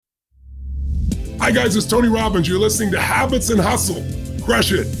Hi guys, it's Tony Robbins. You're listening to Habits and Hustle.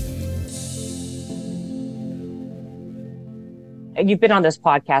 Crush it. You've been on this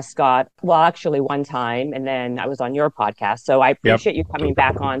podcast, Scott. Well, actually one time, and then I was on your podcast. So I appreciate you coming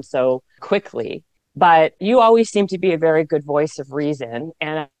back on so quickly. But you always seem to be a very good voice of reason.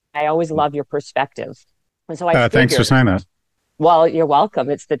 And I always love your perspective. And so thanks for saying that. Well, you're welcome.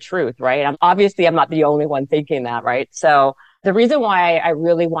 It's the truth, right? I'm not the only one thinking that, right? So the reason why I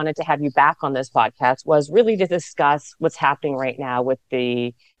really wanted to have you back on this podcast was really to discuss what's happening right now with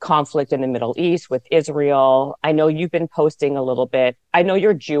the conflict in the Middle East, with Israel. I know you've been posting a little bit. I know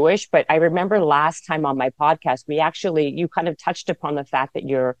you're Jewish, but I remember last time on my podcast, you kind of touched upon the fact that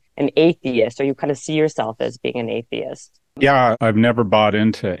you're an atheist, or you kind of see yourself as being an atheist. Yeah, I've never bought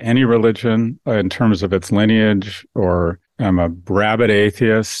into any religion in terms of its lineage, or I'm a rabid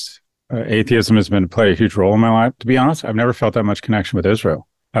atheist. Atheism has played a huge role in my life. To be honest, I've never felt that much connection with Israel.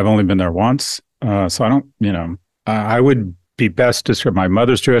 I've only been there once. So I don't, I would be best described. My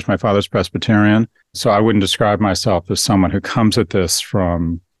mother's Jewish, my father's Presbyterian. So I wouldn't describe myself as someone who comes at this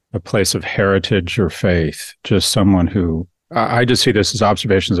from a place of heritage or faith, just someone who, I just see this as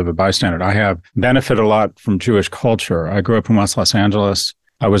observations of a bystander. I have benefited a lot from Jewish culture. I grew up in West Los Angeles.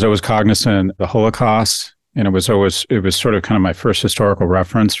 I was always cognizant of the Holocaust. And it was sort of kind of my first historical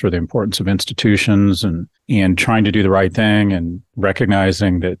reference for the importance of institutions and trying to do the right thing and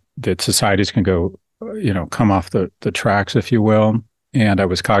recognizing that societies can go, come off the tracks, if you will. And I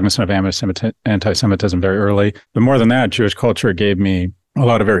was cognizant of anti-Semitism very early. But more than that, Jewish culture gave me a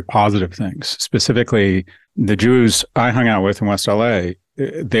lot of very positive things. Specifically, the Jews I hung out with in West LA,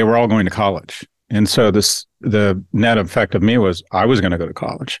 they were all going to college. And so the net effect of me was I was going to go to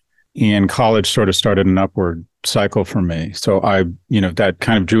college. And college sort of started an upward cycle for me. So that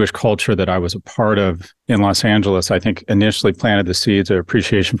kind of Jewish culture that I was a part of in Los Angeles, I think initially planted the seeds of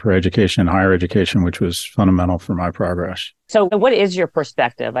appreciation for education and higher education, which was fundamental for my progress. So what is your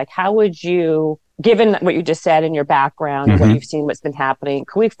perspective? Like, how would you, given what you just said in your background, and what you've seen, what's been happening,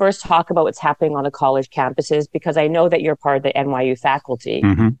 can we first talk about what's happening on the college campuses? Because I know that you're part of the NYU faculty.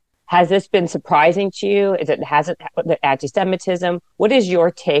 Has this been surprising to you? The anti-Semitism? What is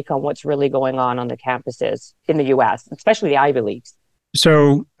your take on what's really going on the campuses in the U.S., especially the Ivy Leagues?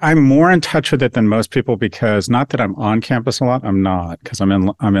 So I'm more in touch with it than most people, because not that I'm on campus a lot. I'm not, because I'm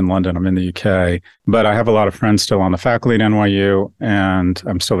in London. I'm in the UK, but I have a lot of friends still on the faculty at NYU, and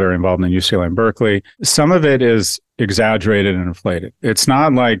I'm still very involved in UCLA and Berkeley. Some of it is exaggerated and inflated. It's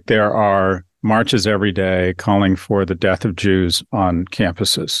not like there are marches every day calling for the death of Jews on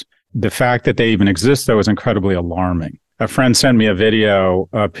campuses. The fact that they even exist, though, is incredibly alarming. A friend sent me a video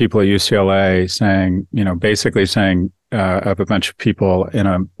of people at UCLA saying, basically saying of a bunch of people in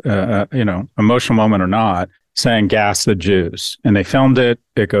a, emotional moment or not, saying gas the Jews. And they filmed it.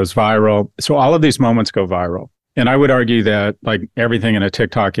 It goes viral. So all of these moments go viral. And I would argue that, like everything in a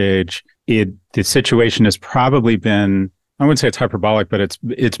TikTok age, the situation has probably been, I wouldn't say it's hyperbolic, but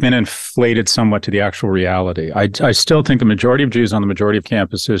it's been inflated somewhat to the actual reality. I still think the majority of Jews on the majority of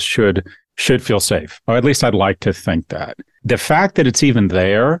campuses should feel safe, or at least I'd like to think that. The fact that it's even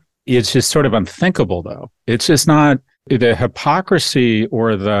there is just sort of unthinkable, though. It's just not the hypocrisy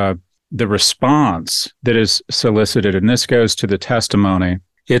or the response that is solicited, and this goes to the testimony.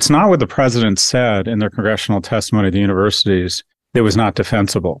 It's not what the president said in their congressional testimony of the universities that was not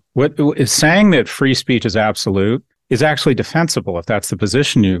defensible. What is saying that free speech is absolute is actually defensible if that's the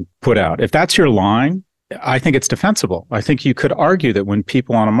position you put out. If that's your line, I think it's defensible. I think you could argue that when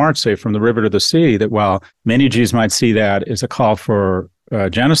people on a march say from the river to the sea, that while many Jews might see that as a call for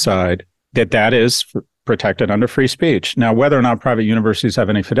genocide, that is protected under free speech. Now, whether or not private universities have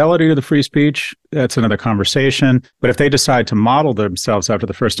any fidelity to the free speech, that's another conversation. But if they decide to model themselves after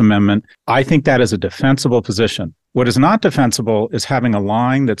the First Amendment, I think that is a defensible position. What is not defensible is having a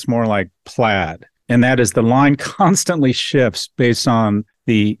line that's more like plaid. And that is the line constantly shifts based on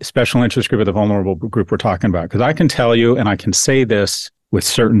the special interest group or the vulnerable group we're talking about. Because I can tell you, and I can say this with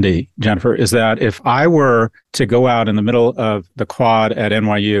certainty, Jennifer, is that if I were to go out in the middle of the quad at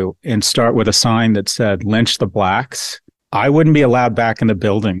NYU and start with a sign that said, lynch the blacks, I wouldn't be allowed back in the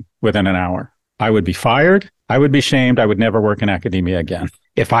building within an hour. I would be fired. I would be shamed. I would never work in academia again.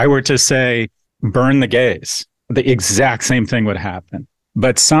 If I were to say, burn the gays, the exact same thing would happen.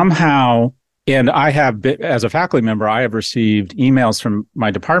 But somehow, and I have, as a faculty member, I have received emails from my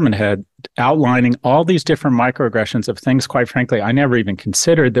department head outlining all these different microaggressions of things, quite frankly, I never even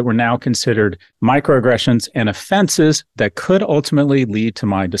considered that were now considered microaggressions and offenses that could ultimately lead to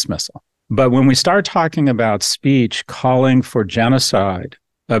my dismissal. But when we start talking about speech calling for genocide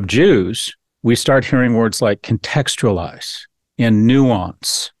of Jews, we start hearing words like contextualize and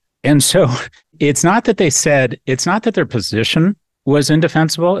nuance And so it's not that it's not that their position was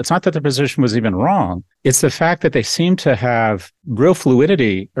indefensible. It's not that their position was even wrong. It's the fact that they seem to have real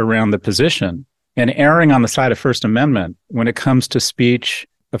fluidity around the position and erring on the side of First Amendment when it comes to speech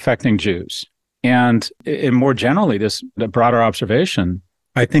affecting Jews. And more generally, the broader observation,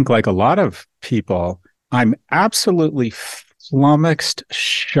 I think like a lot of people, I'm absolutely flummoxed,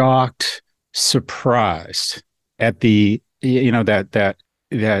 shocked, surprised at the,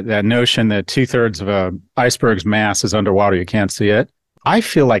 that notion that 2/3 of an iceberg's mass is underwater, you can't see it. I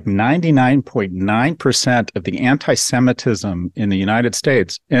feel like 99.9% of the anti-Semitism in the United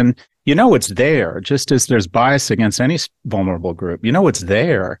States, and it's there, just as there's bias against any vulnerable group, it's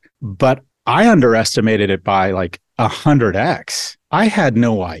there, but I underestimated it by like 100x. I had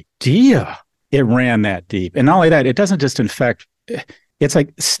no idea it ran that deep. And not only that, it doesn't just infect, it's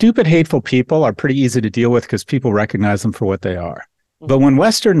like stupid, hateful people are pretty easy to deal with because people recognize them for what they are. But when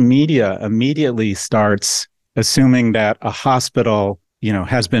Western media immediately starts assuming that a hospital,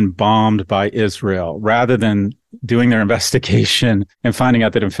 has been bombed by Israel, rather than doing their investigation and finding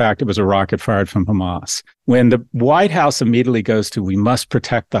out that, in fact, it was a rocket fired from Hamas. When the White House immediately goes to, we must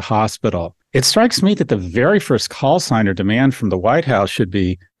protect the hospital, it strikes me that the very first call sign or demand from the White House should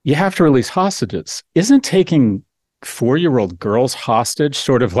be, you have to release hostages. Isn't taking 4-year-old girls hostage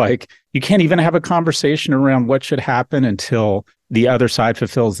sort of like, you can't even have a conversation around what should happen until the other side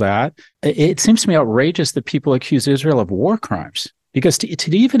fulfills that? It seems to me outrageous that people accuse Israel of war crimes. Because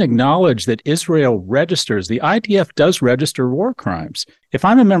to even acknowledge that Israel registers, the IDF does register war crimes. If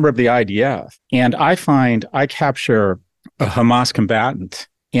I'm a member of the IDF and I capture a Hamas combatant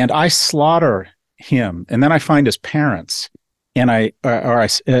and I slaughter him, and then I find his parents, and I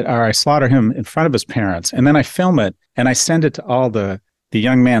slaughter him in front of his parents, and then I film it and I send it to all the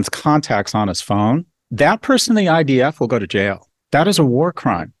young man's contacts on his phone, that person in the IDF will go to jail. That is a war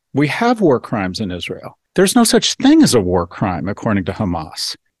crime. We have war crimes in Israel. There's no such thing as a war crime, according to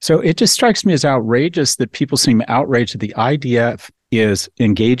Hamas. So it just strikes me as outrageous that people seem outraged that the IDF is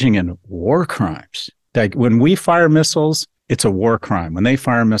engaging in war crimes. Like when we fire missiles, it's a war crime. When they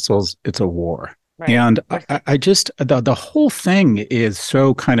fire missiles, it's a war. Right. And I just, the whole thing is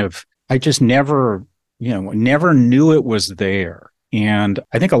so kind of, I just never knew it was there. And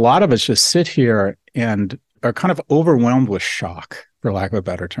I think a lot of us just sit here and are kind of overwhelmed with shock, for lack of a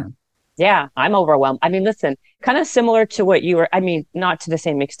better term. Yeah, I'm overwhelmed. I mean, listen, kind of similar to what you were, not to the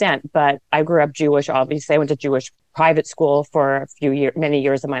same extent, but I grew up Jewish, obviously. I went to Jewish private school for many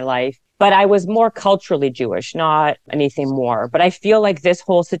years of my life, but I was more culturally Jewish, not anything more. But I feel like this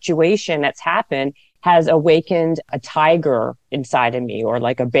whole situation that's happened has awakened a tiger inside of me, or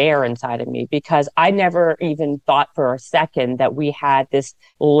like a bear inside of me, because I never even thought for a second that we had this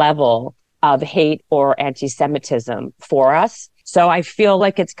level of hate or anti-Semitism for us. So I feel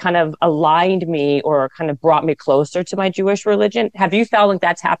like it's kind of aligned me or kind of brought me closer to my Jewish religion. Have you felt like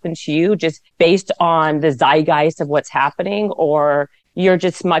that's happened to you just based on the zeitgeist of what's happening, or you're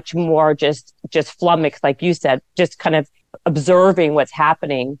just much more just flummoxed, like you said, just kind of observing what's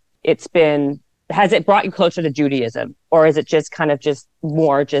happening? Has it brought you closer to Judaism, or is it just kind of just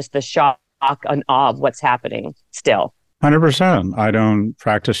more just the shock and awe of what's happening still? 100%. I don't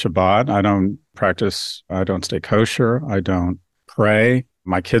practice Shabbat. I don't stay kosher. I don't pray.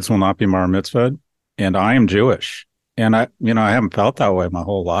 My kids will not be bar mitzvahed, and I am Jewish. And I haven't felt that way my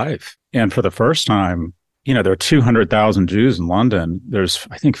whole life. And for the first time, there are 200,000 Jews in London. There's,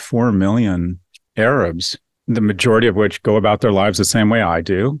 I think, 4 million Arabs, the majority of which go about their lives the same way I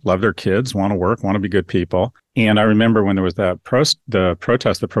do, love their kids, want to work, want to be good people. And I remember when there was the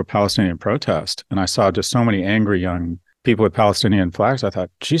pro-Palestinian protest, and I saw just so many angry young people with Palestinian flags. I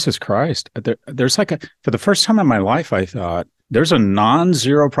thought, Jesus Christ, there's for the first time in my life, I thought, there's a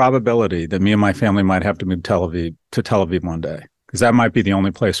non-zero probability that me and my family might have to move to Tel Aviv one day, because that might be the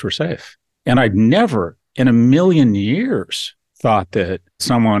only place we're safe. And I'd never in a million years thought that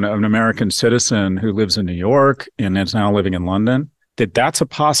an American citizen who lives in New York and is now living in London, that's a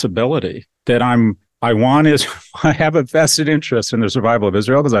possibility. That I have a vested interest in the survival of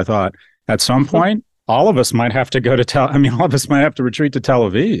Israel, because I thought at some point, all of us might have to all of us might have to retreat to Tel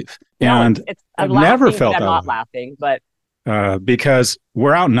Aviv. No, and I've never felt that. I'm not laughing, but because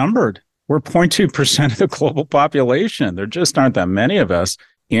we're outnumbered. We're 0.2% of the global population. There just aren't that many of us.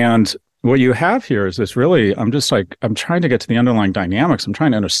 And what you have here is this really, I'm trying to get to the underlying dynamics. I'm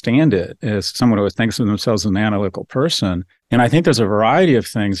trying to understand it as someone who thinks of themselves as an analytical person. And I think there's a variety of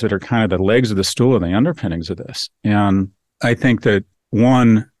things that are kind of the legs of the stool and the underpinnings of this. And I think that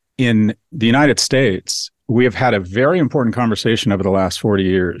in the United States, we have had a very important conversation over the last 40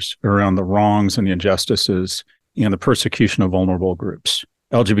 years around the wrongs and the injustices and the persecution of vulnerable groups.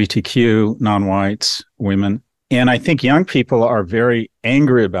 LGBTQ, non-whites, women. And I think young people are very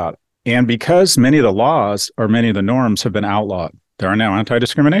angry about it. And because many of the laws or many of the norms have been outlawed, there are now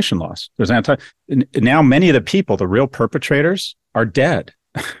anti-discrimination laws. Now many of the people, the real perpetrators, are dead.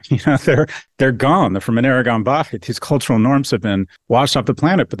 They're gone. They're from an era gone by. These cultural norms have been washed off the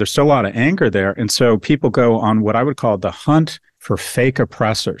planet, but there's still a lot of anger there. And so people go on what I would call the hunt for fake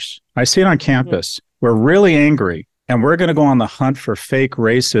oppressors. I see it on campus. We're really angry, and we're going to go on the hunt for fake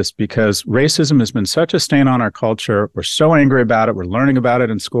racists because racism has been such a stain on our culture. We're so angry about it. We're learning about it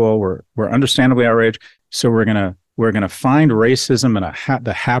in school. We're understandably outraged. So we're going to find racism in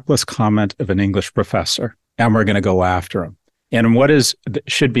the hapless comment of an English professor, and we're going to go after him. And what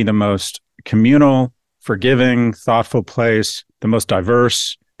should be the most communal, forgiving, thoughtful place, the most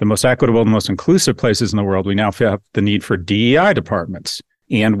diverse, the most equitable, the most inclusive places in the world, we now have the need for DEI departments.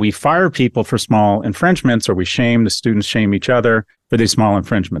 And we fire people for small infringements, or the students shame each other for these small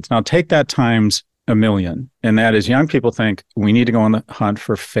infringements. Now take that times a million. And that is, young people think we need to go on the hunt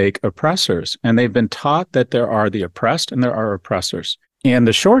for fake oppressors. And they've been taught that there are the oppressed and there are oppressors. And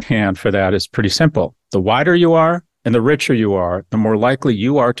the shorthand for that is pretty simple. The wider you are, and the richer you are, the more likely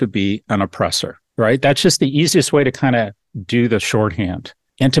you are to be an oppressor, right? That's just the easiest way to kind of do the shorthand.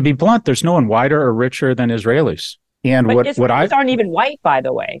 And to be blunt, there's no one wider or richer than Israelis. And but Israelis aren't even white, by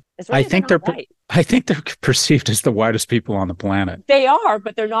the way. I think they're perceived as the whitest people on the planet. They are,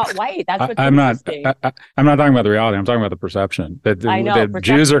 but they're not white. That's what's interesting. I'm not talking about the reality. I'm talking about the perception. That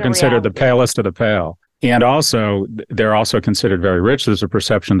Jews are considered the palest of the pale. And also, they're also considered very rich. There's a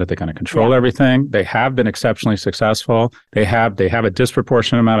perception that they kind of control everything. They have been exceptionally successful. They have a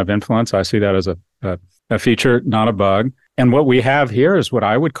disproportionate amount of influence. I see that as a feature, not a bug. And what we have here is what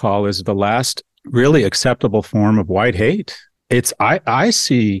I would call is the last really acceptable form of white hate. I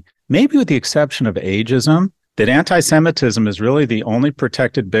see, maybe with the exception of ageism, that anti-Semitism is really the only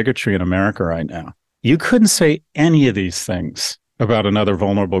protected bigotry in America right now. You couldn't say any of these things about another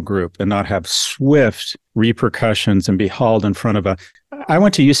vulnerable group and not have swift repercussions and be hauled in front of I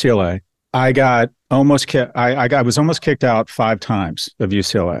went to UCLA. I was almost kicked out 5 times of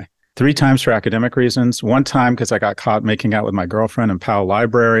UCLA. 3 times for academic reasons. 1 time because I got caught making out with my girlfriend in Powell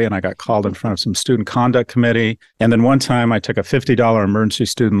Library, and I got called in front of some student conduct committee. And then 1 time I took a $50 emergency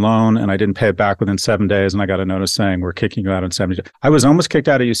student loan, and I didn't pay it back within 7 days, and I got a notice saying, we're kicking you out in 70 days. I was almost kicked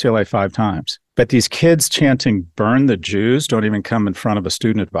out of UCLA 5 times. But these kids chanting, burn the Jews, don't even come in front of a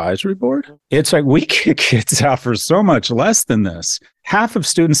student advisory board. It's like, we kick kids out for so much less than this. Half of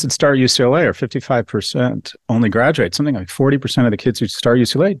students that start UCLA, or 55%, only graduate. Something like 40% of the kids who start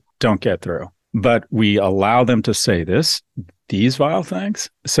UCLA don't get through. But we allow them to say these vile things.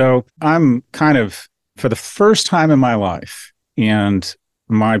 So I'm kind of, for the first time in my life, and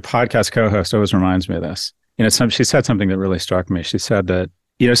my podcast co-host always reminds me of this. She said something that really struck me. She said that,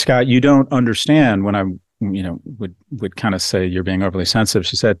 Scott, you don't understand when I, would kind of say you're being overly sensitive.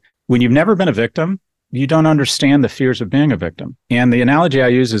 She said, when you've never been a victim, you don't understand the fears of being a victim. And the analogy I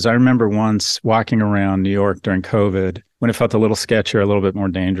use is I remember once walking around New York during COVID when it felt a little sketchier, a little bit more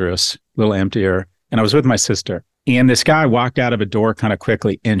dangerous, a little emptier. And I was with my sister. And this guy walked out of a door kind of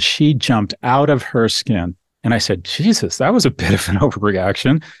quickly, and she jumped out of her skin. And I said, Jesus, that was a bit of an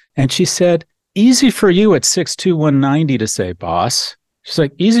overreaction. And she said, easy for you at 6'2", 190 to say, boss. She's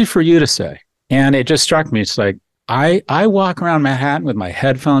like, easy for you to say. And it just struck me. It's like, I walk around Manhattan with my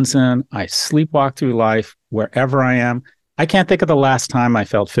headphones in. I sleepwalk through life wherever I am. I can't think of the last time I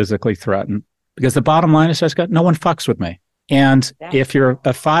felt physically threatened, because the bottom line is, Jessica, no one fucks with me. And if you're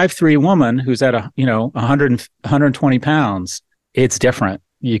a 5'3" woman who's at 120 pounds, it's different.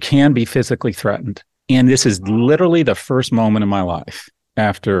 You can be physically threatened. And this is literally the first moment in my life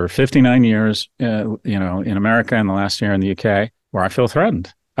after 59 years, in America and the last year in the UK, where I feel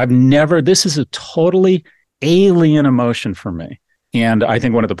threatened. This is a totally alien emotion for me. And I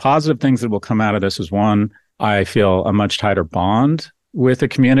think one of the positive things that will come out of this is, one, I feel a much tighter bond with the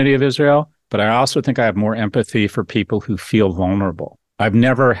community of Israel, but I also think I have more empathy for people who feel vulnerable. I've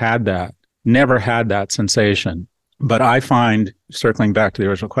never had that sensation. But I find, circling back to the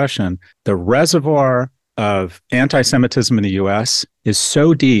original question, the reservoir of anti-Semitism in the US is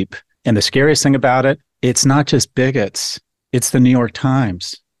so deep. And the scariest thing about it, it's not just bigots. It's the New York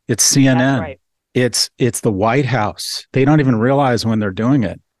Times. It's CNN. That's right. It's the White House. They don't even realize when they're doing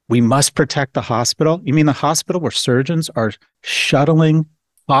it. We must protect the hospital. You mean the hospital where surgeons are shuttling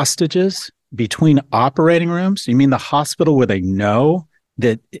hostages between operating rooms? You mean the hospital where they know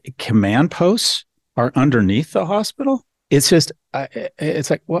that command posts are underneath the hospital? It's just, it's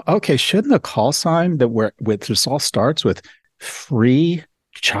like, well, okay, shouldn't the call sign that this all starts with free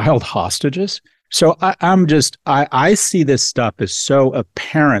child hostages? So I see this stuff as so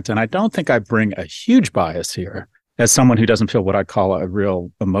apparent, and I don't think I bring a huge bias here as someone who doesn't feel what I call a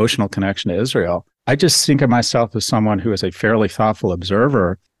real emotional connection to Israel. I just think of myself as someone who is a fairly thoughtful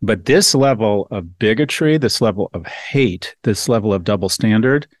observer. But this level of bigotry, this level of hate, this level of double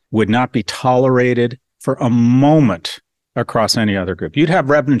standard would not be tolerated for a moment across any other group. You'd have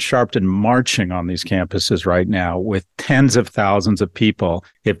Reverend Sharpton marching on these campuses right now with tens of thousands of people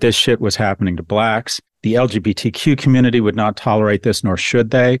if this shit was happening to blacks. The LGBTQ community would not tolerate this, nor should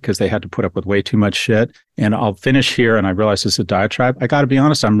they, because they had to put up with way too much shit. And I'll finish here, and I realize this is a diatribe. I got to be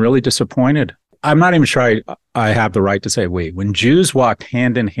honest, I'm really disappointed. I'm not even sure I have the right to say we. When Jews walked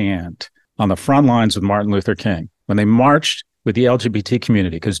hand in hand on the front lines with Martin Luther King, when they marched with the LGBT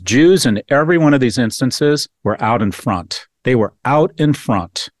community, because Jews in every one of these instances were out in front. They were out in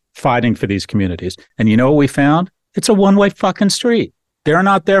front fighting for these communities. And you know what we found? It's a one-way fucking street. They're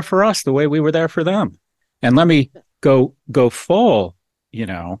not there for us the way we were there for them. And let me go full,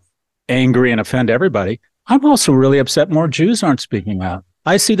 angry and offend everybody. I'm also really upset more Jews aren't speaking out.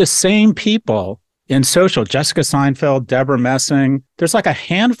 I see the same people in social, Jessica Seinfeld, Deborah Messing. There's like a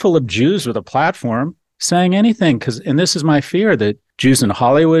handful of Jews with a platform saying anything. And this is my fear, that Jews in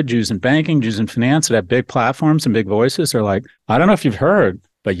Hollywood, Jews in banking, Jews in finance that have big platforms and big voices are like, I don't know if you've heard,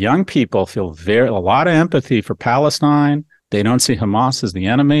 but young people feel a lot of empathy for Palestine. They don't see Hamas as the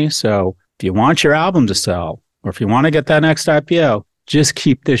enemy. So if you want your album to sell, or if you want to get that next IPO, just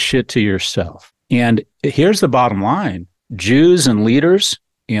keep this shit to yourself. And here's the bottom line. Jews and leaders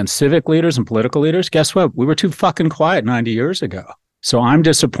and civic leaders and political leaders, guess what? We were too fucking quiet 90 years ago. So I'm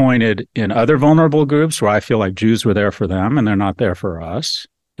disappointed in other vulnerable groups where I feel like Jews were there for them and they're not there for us.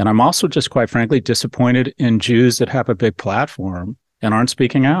 And I'm also just, quite frankly, disappointed in Jews that have a big platform and aren't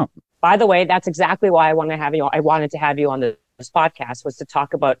speaking out. By the way, that's exactly why I wanted to have you on this podcast, was to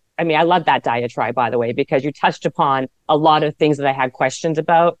talk about, I love that diatribe, by the way, because you touched upon a lot of things that I had questions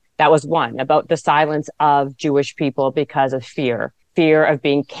about. That was one, about the silence of Jewish people because of fear of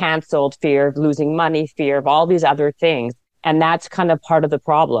being canceled, fear of losing money, fear of all these other things. And that's kind of part of the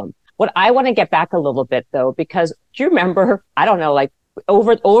problem. What I want to get back a little bit, though, because do you remember, I don't know, like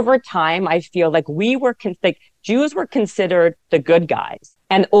over time, I feel like Jews were considered the good guys.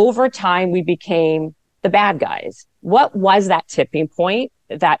 And over time, we became the bad guys. What was that tipping point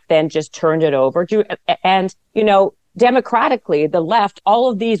that then just turned it over? And, democratically, the left, all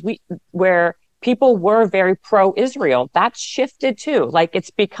of these, where people were very pro-Israel, that's shifted too. Like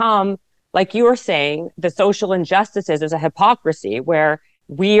it's become, like you were saying, the social injustices is a hypocrisy where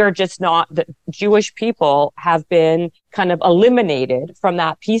we are just not, the Jewish people have been kind of eliminated from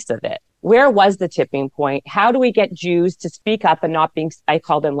that piece of it. Where was the tipping point? How do we get Jews to speak up and not being, I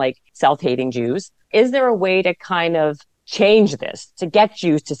call them like self-hating Jews? Is there a way to kind of change this, to get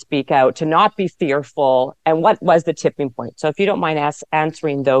Jews to speak out, to not be fearful? And what was the tipping point? So if you don't mind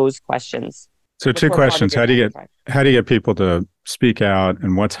answering those questions. So two questions. How do you get people to speak out,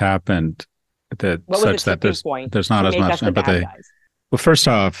 and what's happened that such that there's not as much empathy? Well, first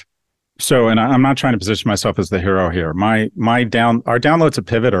off, and I'm not trying to position myself as the hero here. Our downloads of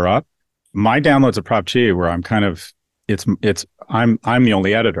Pivot are up. My downloads of Prop G, where I'm kind of, I'm the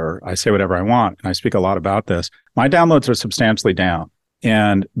only editor. I say whatever I want, and I speak a lot about this. My downloads are substantially down.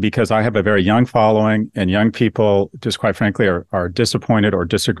 And because I have a very young following, and young people, just quite frankly, are disappointed or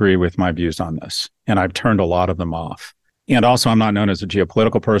disagree with my views on this. And I've turned a lot of them off. And also, I'm not known as a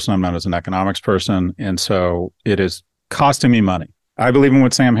geopolitical person. I'm known as an economics person. And so it is costing me money. I believe in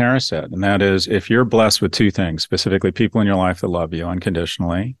what Sam Harris said, and that is, if you're blessed with two things, specifically people in your life that love you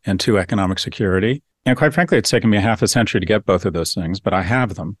unconditionally, and two, economic security, and quite frankly, it's taken me a half a century to get both of those things, but I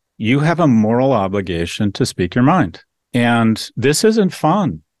have them. You have a moral obligation to speak your mind. And this isn't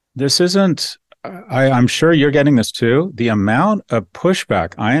fun. This isn't, I'm sure you're getting this too. The amount of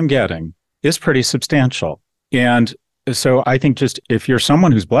pushback I am getting is pretty substantial. And so I think just if you're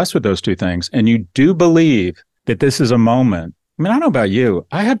someone who's blessed with those two things, and you do believe that this is a moment, I don't know about you,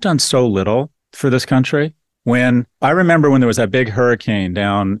 I have done so little for this country. When I remember when there was that big hurricane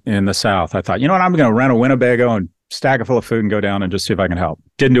down in the South, I thought, you know what, I'm going to rent a Winnebago and stack it full of food and go down and just see if I can help.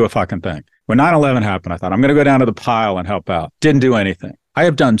 Didn't do a fucking thing. When 9/11 happened, I thought, I'm going to go down to the pile and help out. Didn't do anything. I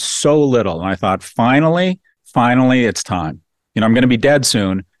have done so little. And I thought, finally, it's time. I'm going to be dead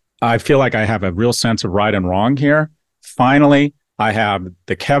soon. I feel like I have a real sense of right and wrong here. Finally, I have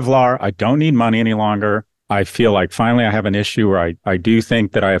the Kevlar. I don't need money any longer. I feel like finally I have an issue where I do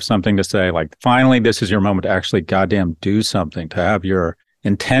think that I have something to say. Like, finally, this is your moment to actually goddamn do something, to have your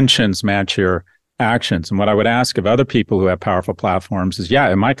intentions match your actions. And what I would ask of other people who have powerful platforms is, yeah,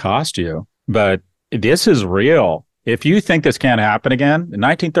 it might cost you, but this is real. If you think this can't happen again, the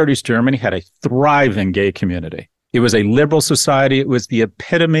 1930s Germany had a thriving gay community. It was a liberal society. It was the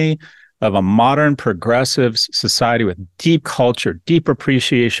epitome of a modern progressive society with deep culture, deep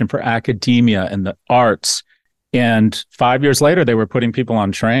appreciation for academia and the arts. And 5 years later, they were putting people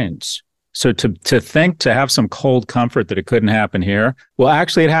on trains. So to have some cold comfort that it couldn't happen here, well,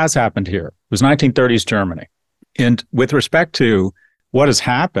 actually, it has happened here. It was 1930s Germany. And with respect to what has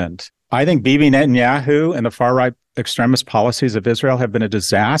happened, I think Bibi Netanyahu and the far-right extremist policies of Israel have been a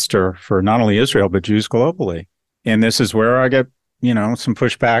disaster for not only Israel, but Jews globally. And this is where I get, some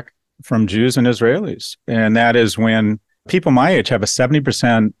pushback from Jews and Israelis. And that is when people my age have a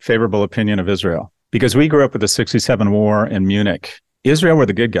 70% favorable opinion of Israel. Because we grew up with the 67 war in Munich. Israel were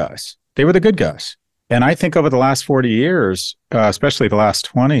the good guys. They were the good guys. And I think over the last 40 years, especially the last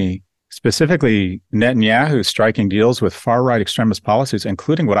 20, specifically Netanyahu striking deals with far-right extremist policies,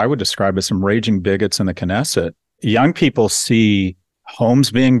 including what I would describe as some raging bigots in the Knesset. Young people see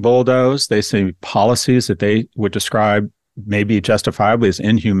homes being bulldozed. They see policies that they would describe maybe justifiably as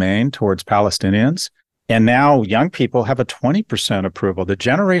inhumane towards Palestinians. And now young people have a 20% approval. The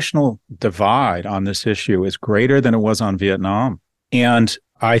generational divide on this issue is greater than it was on Vietnam. And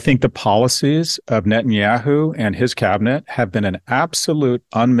I think the policies of Netanyahu and his cabinet have been an absolute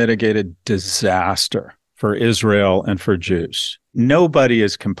unmitigated disaster for Israel and for Jews. Nobody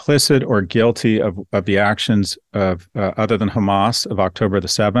is complicit or guilty of the actions of other than Hamas of October the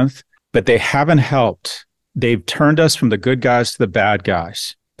 7th, but they haven't helped. They've turned us from the good guys to the bad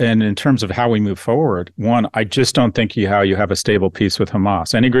guys. And in terms of how we move forward, one, I just don't think you have a stable peace with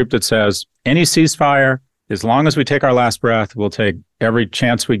Hamas. Any group that says any ceasefire, as long as we take our last breath, we'll take every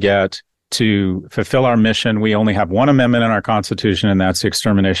chance we get to fulfill our mission. We only have one amendment in our Constitution, and that's the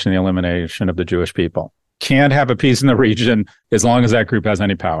extermination and the elimination of the Jewish people. Can't have a peace in the region as long as that group has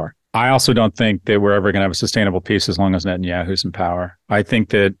any power. I also don't think that we're ever going to have a sustainable peace as long as Netanyahu's in power. I think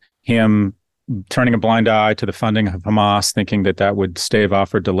that him turning a blind eye to the funding of Hamas, thinking that would stave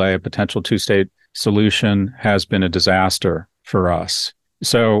off or delay a potential two-state solution has been a disaster for us.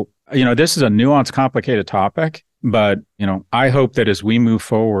 So, this is a nuanced, complicated topic, but, I hope that as we move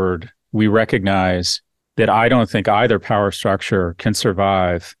forward, we recognize that I don't think either power structure can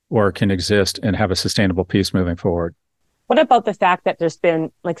survive or can exist and have a sustainable peace moving forward. What about the fact that there's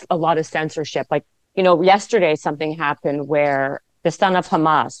been a lot of censorship? Yesterday something happened where the son of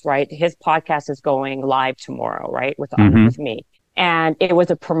Hamas, right? His podcast is going live tomorrow, right? With me. And it was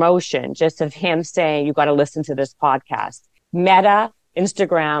a promotion just of him saying, you got to listen to this podcast. Meta,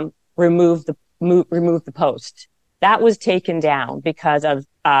 Instagram, removed the post. That was taken down because of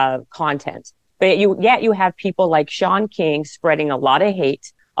content. But yet you have people like Sean King spreading a lot of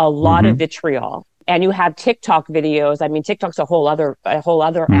hate, a lot of vitriol. And you have TikTok videos. I mean, TikTok's a whole other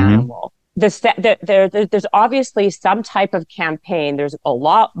animal. There's obviously some type of campaign. There's a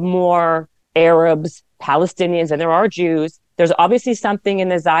lot more Arabs, Palestinians, than there are Jews. There's obviously something in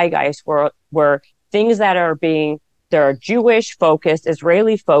the zeitgeist where things that are Jewish focused,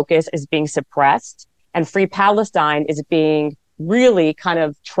 Israeli focused is being suppressed, and Free Palestine is being really kind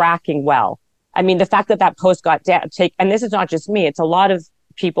of tracking well. I mean, the fact that post got taken, and this is not just me, it's a lot of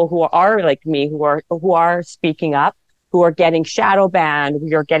people who are like me, who are speaking up, who are getting shadow banned,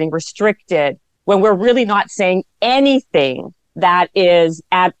 we are getting restricted, when we're really not saying anything that is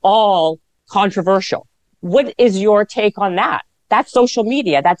at all controversial. What is your take on that? That's social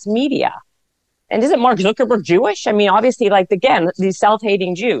media, that's media. And isn't Mark Zuckerberg Jewish? I mean, obviously, these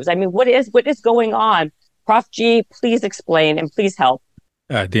self-hating Jews. I mean, what is going on? Prof G, please explain and please help.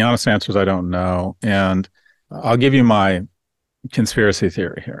 The honest answer is I don't know. And I'll give you my conspiracy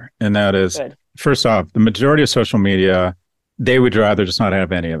theory here. And that is, first off, the majority of social media, they would rather just not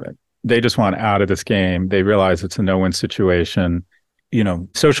have any of it. They just want out of this game. They realize it's a no-win situation.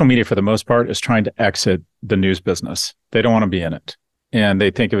 Social media, for the most part, is trying to exit the news business. They don't want to be in it. And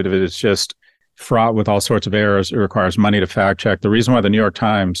they think of it as just fraught with all sorts of errors. It requires money to fact check. The reason why the New York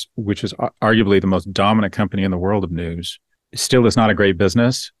Times, which is arguably the most dominant company in the world of news, still is not a great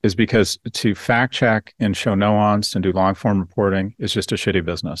business is because to fact check and show nuance and do long form reporting is just a shitty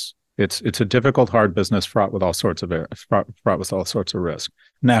business. It's a difficult, hard business fraught with all sorts of errors, fraught with all sorts of risk.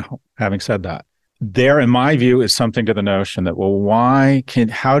 Now, having said that, there, in my view, is something to the notion that,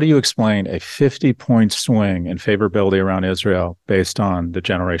 how do you explain a 50-point swing in favorability around Israel based on the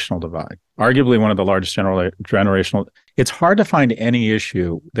generational divide? Arguably one of the largest generational. It's hard to find any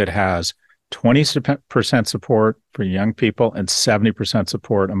issue that has 20% support for young people and 70%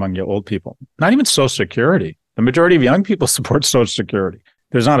 support among old people. Not even Social Security. The majority of young people support Social Security.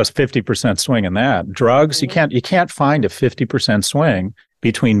 There's not a 50% swing in that. Drugs, you can't find a 50% swing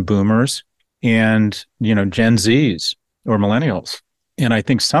between boomers and, Gen Zs or millennials. And I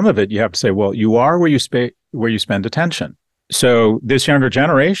think some of it you have to say, well, you are where you spend attention. So this younger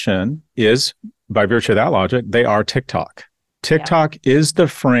generation is, by virtue of that logic, they are TikTok. TikTok is the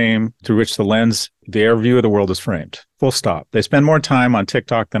frame through which their view of the world is framed. Full stop. They spend more time on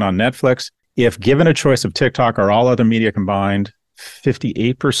TikTok than on Netflix. If given a choice of TikTok or all other media combined,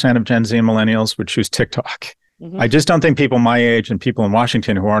 58% of Gen Z and millennials would choose TikTok. I just don't think people my age and people in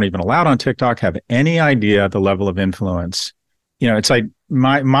Washington who aren't even allowed on TikTok have any idea the level of influence. It's like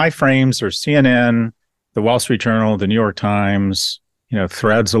my frames are CNN, the Wall Street Journal, the New York Times,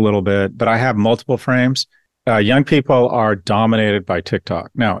 Threads a little bit, but I have multiple frames. Young people are dominated by TikTok.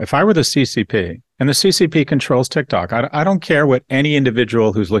 Now, if I were the CCP, and the CCP controls TikTok, I don't care what any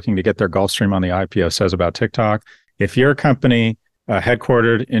individual who's looking to get their Gulfstream on the IPO says about TikTok. If you're a company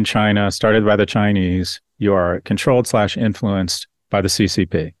headquartered in China, started by the Chinese, you are controlled/influenced by the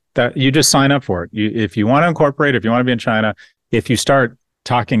CCP. That you just sign up for it. If you want to incorporate, if you want to be in China, if you start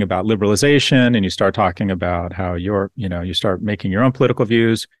talking about liberalization and you start talking about how you start making your own political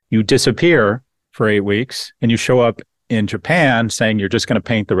views, you disappear for 8 weeks and you show up in Japan saying you're just going to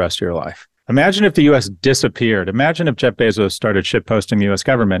paint the rest of your life. Imagine if the U.S. disappeared. Imagine if Jeff Bezos started shitposting the U.S.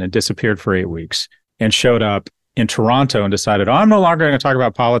 government and disappeared for 8 weeks and showed up in Toronto and decided, I'm no longer going to talk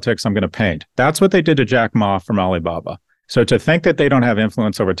about politics, I'm going to paint. That's what they did to Jack Ma from Alibaba. So to think that they don't have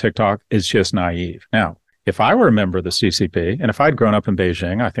influence over TikTok is just naive. Now, if I were a member of the CCP, and if I'd grown up in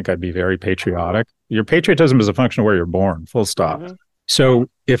Beijing, I think I'd be very patriotic. Your patriotism is a function of where you're born, full stop. So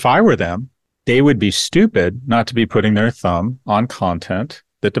if I were them, they would be stupid not to be putting their thumb on content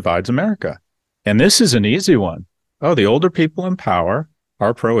that divides America. And this is an easy one. Oh, the older people in power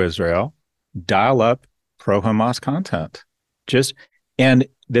are pro-Israel, dial up pro-Hamas content. And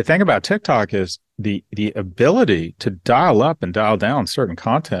the thing about TikTok is the ability to dial up and dial down certain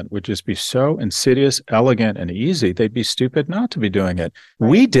content would just be so insidious, elegant, and easy. They'd be stupid not to be doing it.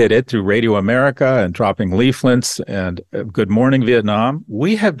 We did it through Radio America and dropping leaflets and Good Morning Vietnam.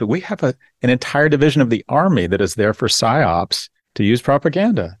 We have an entire division of the army that is there for psyops to use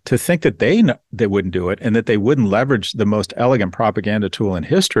propaganda. To think that they wouldn't do it and that they wouldn't leverage the most elegant propaganda tool in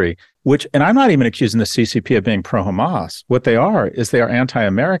history, and I'm not even accusing the CCP of being pro-Hamas. What they are is they are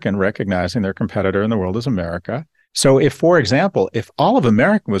anti-American, recognizing their competitor in the world is America. So if, for example, if all of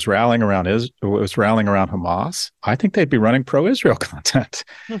America was rallying around Hamas, I think they'd be running pro-Israel content.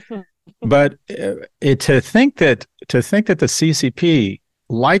 But to think that the CCP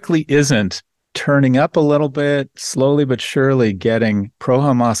likely isn't turning up a little bit, slowly but surely getting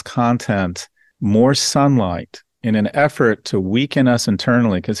pro-Hamas content more sunlight in an effort to weaken us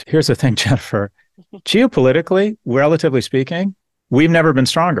internally. Because here's the thing, Jennifer, geopolitically, relatively speaking, we've never been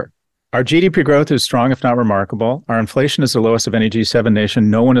stronger. Our GDP growth is strong, if not remarkable. Our inflation is the lowest of any G7 nation.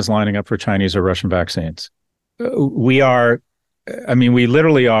 No one is lining up for Chinese or Russian vaccines. We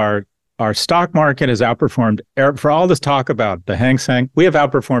literally are. Our stock market has outperformed, for all this talk about the Hang Seng, we have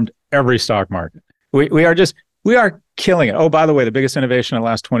outperformed every stock market. We are killing it. Oh, by the way, the biggest innovation in the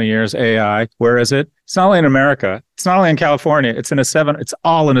last 20 years, AI, where is it? It's not only in America, it's not only in California, it's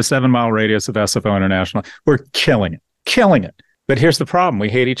all in a 7-mile radius of SFO International. We're killing it. But here's the problem. We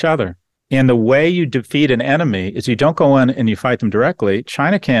hate each other. And the way you defeat an enemy is you don't go in and you fight them directly.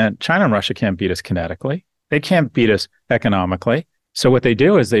 China and Russia can't beat us kinetically. They can't beat us economically. So what they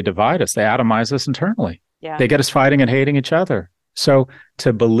do is they divide us. They atomize us internally. Yeah. They get us fighting and hating each other. So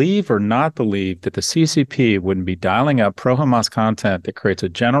to believe or not believe that the CCP wouldn't be dialing up pro-Hamas content that creates a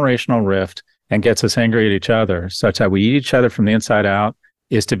generational rift and gets us angry at each other, such that we eat each other from the inside out,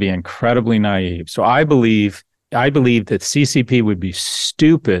 is to be incredibly naive. So I believe that CCP would be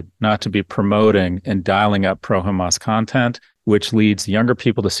stupid not to be promoting and dialing up pro-Hamas content, which leads younger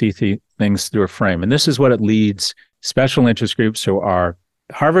people to see things through a frame. And this is what it leads special interest groups who are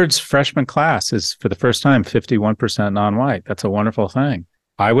Harvard's freshman class is, for the first time, 51% non-white. That's a wonderful thing.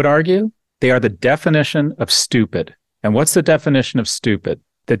 I would argue they are the definition of stupid. And what's the definition of stupid?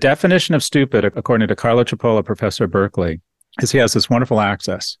 The definition of stupid, according to Carlo Cipolla, professor at Berkeley, is he has this wonderful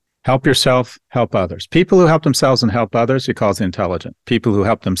axis. Help yourself, help others. People who help themselves and help others, he calls the intelligent. People who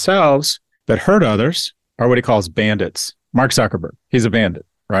help themselves but hurt others are what he calls bandits. Mark Zuckerberg, he's a bandit,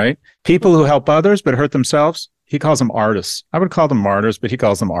 right? People who help others but hurt themselves, he calls them artists. I would call them martyrs, but he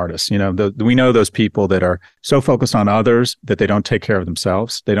calls them artists. We know those people that are so focused on others that they don't take care of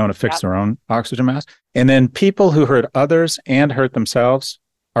themselves. They don't affix their own oxygen mask. And then people who hurt others and hurt themselves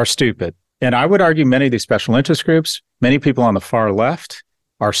are stupid. And I would argue many of these special interest groups, many people on the far left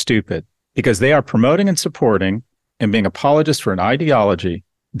are stupid because they are promoting and supporting and being apologists for an ideology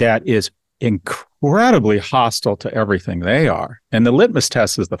that is incredibly hostile to everything they are. And the litmus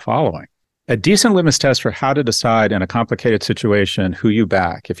test is the following. A decent litmus test for how to decide in a complicated situation who you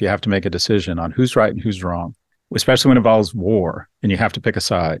back if you have to make a decision on who's right and who's wrong, especially when it involves war and you have to pick a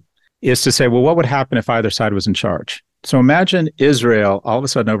side, is to say, well, what would happen if either side was in charge? So imagine Israel all of a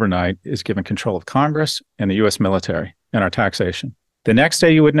sudden overnight is given control of Congress and the U.S. military and our taxation. The next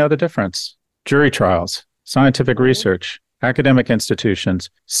day you would know the difference. Jury trials, scientific research, academic institutions,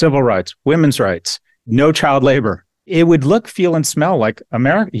 civil rights, women's rights, no child labor. It would look, feel, and smell like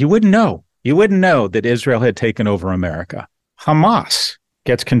America. You wouldn't know. You wouldn't know that Israel had taken over America. Hamas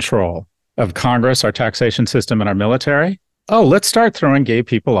gets control of Congress, our taxation system, and our military. Oh, let's start throwing gay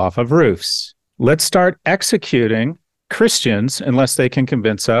people off of roofs. Let's start executing Christians unless they can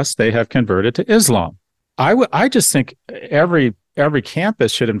convince us they have converted to Islam. I just think every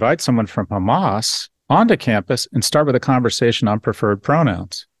campus should invite someone from Hamas onto campus and start with a conversation on preferred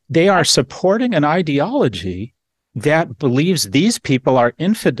pronouns. They are supporting an ideology that believes these people are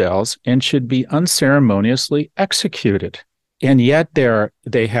infidels and should be unceremoniously executed. And yet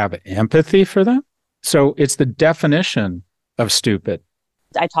they have empathy for them. So it's the definition of stupid.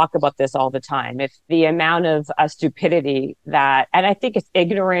 I talk about this all the time. If the amount of stupidity and I think it's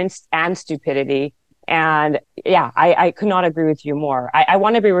ignorance and stupidity. And yeah, I could not agree with you more. I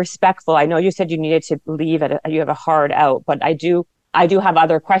want to be respectful. I know you said you needed to leave you have a hard out, but I do have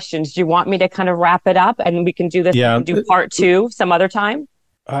other questions. Do you want me to kind of wrap it up and we can do this? Yeah. Do part 2 some other time?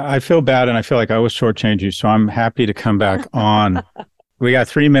 I feel bad and I feel like I always shortchange you. So I'm happy to come back on. We got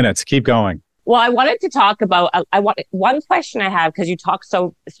 3 minutes. Keep going. Well, I wanted to talk about, one question I have, because you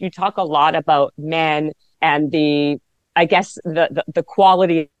talk a lot about men and the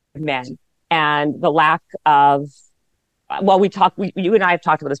quality of men and the lack of, you and I have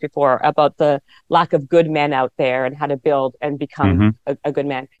talked about this before, about the lack of good men out there and how to build and become a good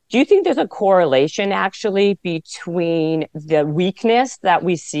man. Do you think there's a correlation actually between the weakness that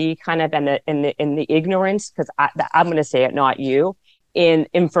we see kind of in the ignorance, because I'm going to say it, not you, in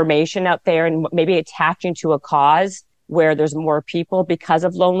information out there and maybe attaching to a cause where there's more people because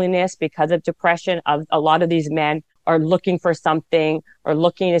of loneliness, because of depression? A lot of these men are looking for something or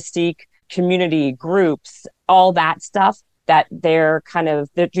looking to seek community groups, all that stuff, that they're kind of,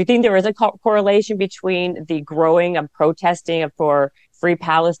 do you think there is a correlation between the growing of protesting for free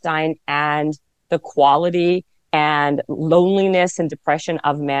Palestine and the quality and loneliness and depression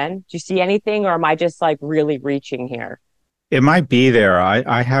of men? Do you see anything, or am I just like really reaching here? It might be there.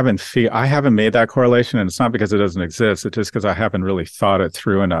 I haven't made that correlation, and it's not because it doesn't exist. It's just because I haven't really thought it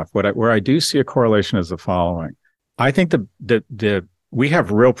through enough. Where I do see a correlation is the following. I think we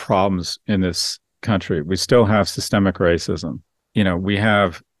have real problems in this country. We still have systemic racism. We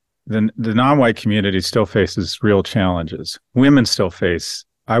have the non-white community still faces real challenges. Women still face,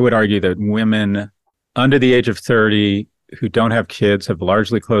 I would argue that women under the age of 30 who don't have kids have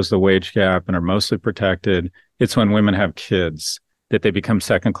largely closed the wage gap and are mostly protected. It's when women have kids that they become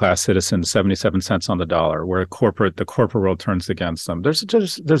second-class citizens, 77 cents on the dollar, where the corporate world turns against them. There's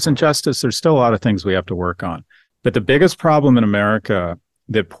injustice. There's still a lot of things we have to work on. But the biggest problem in America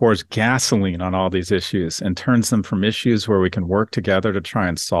that pours gasoline on all these issues and turns them from issues where we can work together to try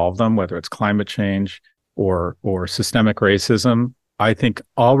and solve them, whether it's climate change or systemic racism, I think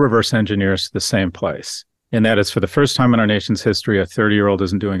all reverse engineers to the same place. And that is, for the first time in our nation's history, a 30-year-old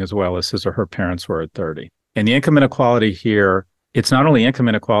isn't doing as well as his or her parents were at 30. And the income inequality here, it's not only income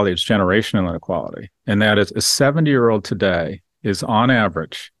inequality, it's generational inequality. And that is, a 70-year-old today is on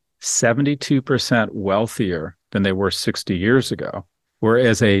average 72% wealthier than they were 60 years ago,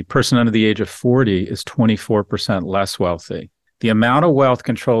 whereas a person under the age of 40 is 24% less wealthy. The amount of wealth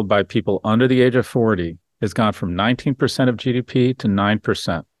controlled by people under the age of 40 has gone from 19% of GDP to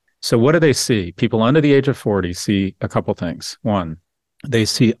 9%. So what do they see? People under the age of 40 see a couple things. One, they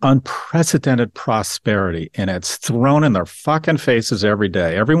see unprecedented prosperity, and it's thrown in their fucking faces every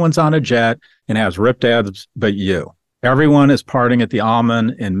day. Everyone's on a jet and has ripped abs but you. Everyone is partying at the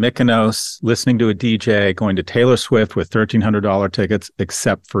Almond in Mykonos, listening to a DJ, going to Taylor Swift with $1,300 tickets,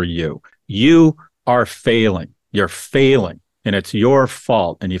 except for you. You are failing. You're failing, and it's your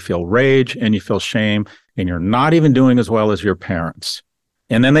fault, and you feel rage and you feel shame, and you're not even doing as well as your parents.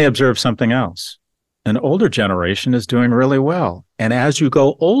 And then they observe something else. An older generation is doing really well. And as you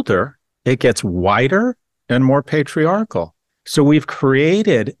go older, it gets whiter and more patriarchal. So we've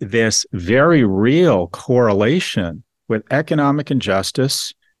created this very real correlation with economic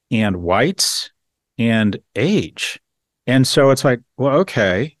injustice and whites and age. And so it's like, well,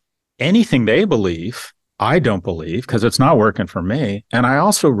 okay, anything they believe, I don't believe because it's not working for me. And I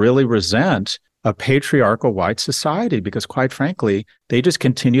also really resent a patriarchal white society because, quite frankly, they just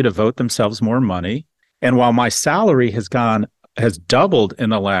continue to vote themselves more money. And while my salary has doubled in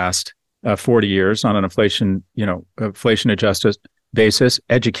the last 40 years on an inflation adjusted basis.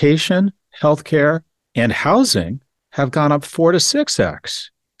 Education, healthcare, and housing have gone up 4 to 6x.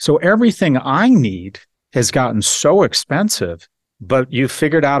 So everything I need has gotten so expensive, but you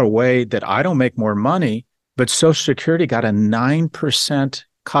figured out a way that I don't make more money, but Social Security got a 9%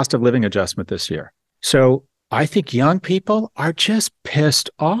 cost of living adjustment this year. So I think young people are just pissed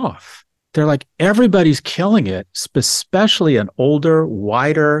off. They're like, everybody's killing it, especially an older,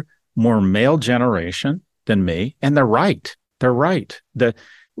 whiter, more male generation than me. And they're right. They're right.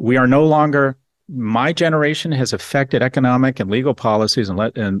 We are no longer, my generation has affected economic and legal policies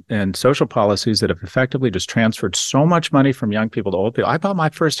and social policies that have effectively just transferred so much money from young people to old people. I bought my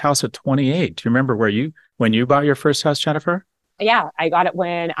first house at 28. Do you remember when you bought your first house, Jennifer? Yeah, I got it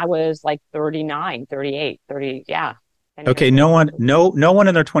when I was like 39, 38, 30. Yeah. Okay. No one in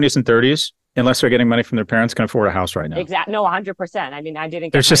their 20s and 30s, unless they're getting money from their parents, can afford a house right now. Exactly. No, 100%. I mean, I didn't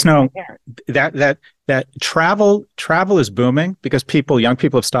get There's just no, that travel is booming because young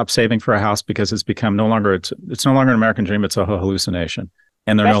people have stopped saving for a house because it's become no longer an American dream. It's a hallucination.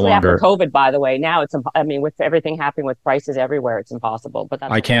 And they're especially no longer after COVID, by the way. Now with everything happening with prices everywhere, it's impossible. But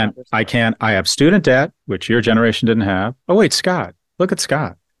that's I have student debt, which your generation didn't have. Oh, wait, Scott. Look at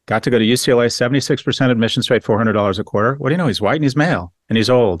Scott. Got to go to UCLA, 76% admissions rate, $400 a quarter. What do you know? He's white and he's male and he's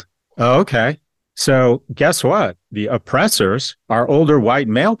old. Oh, okay. So guess what? The oppressors are older white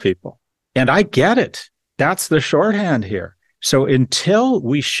male people. And I get it. That's the shorthand here. So until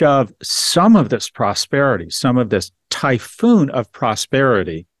we shove some of this prosperity, some of this typhoon of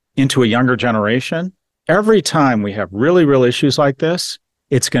prosperity into a younger generation, every time we have really real issues like this,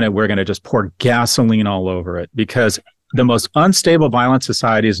 we're going to just pour gasoline all over it, because the most unstable, violent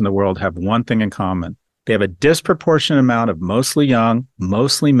societies in the world have one thing in common. They have a disproportionate amount of mostly young,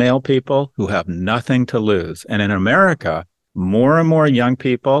 mostly male people who have nothing to lose. And in America, more and more young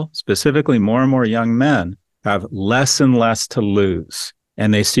people, specifically more and more young men, have less and less to lose.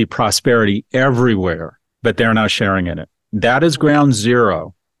 And they see prosperity everywhere, but they're not sharing in it. That is ground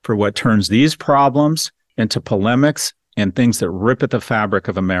zero for what turns these problems into polemics and things that rip at the fabric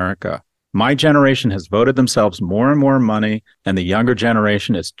of America. My generation has voted themselves more and more money, and the younger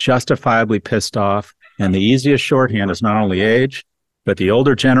generation is justifiably pissed off. And the easiest shorthand is not only age, but the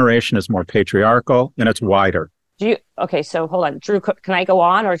older generation is more patriarchal and it's wider. Okay, so hold on. Drew, can I go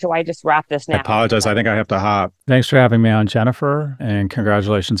on, or do I just wrap this now? I apologize. I think I have to hop. Thanks for having me on, Jennifer, and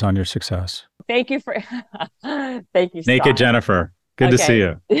congratulations on your success. Thank you, Scott. Naked Jennifer. Good to see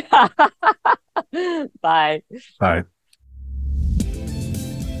you. Bye. Bye.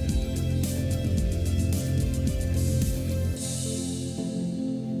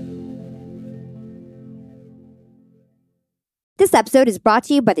 This episode is brought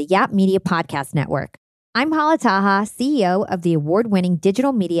to you by the Yap Media Podcast Network. I'm Hala Taha, CEO of the award-winning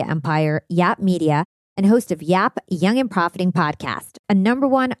digital media empire, Yap Media, and host of Yap Young and Profiting Podcast, a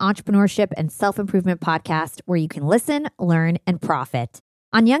 #1 entrepreneurship and self-improvement podcast where you can listen, learn, and profit.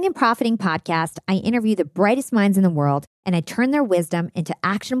 On Young and Profiting Podcast, I interview the brightest minds in the world, and I turn their wisdom into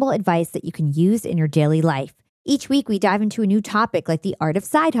actionable advice that you can use in your daily life. Each week, we dive into a new topic like the art of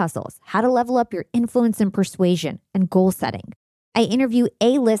side hustles, how to level up your influence and persuasion, and goal setting. I interview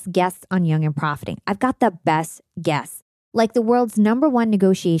A-list guests on Young and Profiting. I've got the best guests, like the world's #1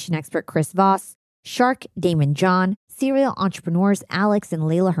 negotiation expert, Chris Voss, Shark Damon John, serial entrepreneurs Alex and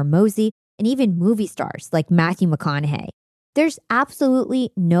Layla Hermosi, and even movie stars like Matthew McConaughey. There's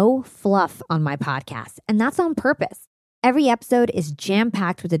absolutely no fluff on my podcast, and that's on purpose. Every episode is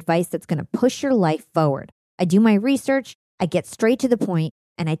jam-packed with advice that's going to push your life forward. I do my research, I get straight to the point,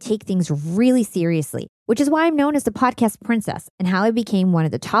 and I take things really seriously, which is why I'm known as the podcast princess and how I became one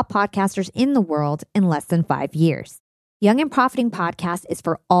of the top podcasters in the world in less than 5 years. Young and Profiting Podcast is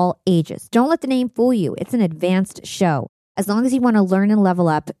for all ages. Don't let the name fool you. It's an advanced show. As long as you want to learn and level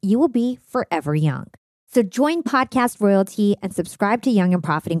up, you will be forever young. So join podcast royalty and subscribe to Young and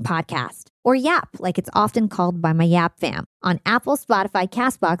Profiting Podcast, or YAP, like it's often called by my YAP fam, on Apple, Spotify,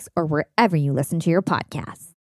 CastBox, or wherever you listen to your podcasts.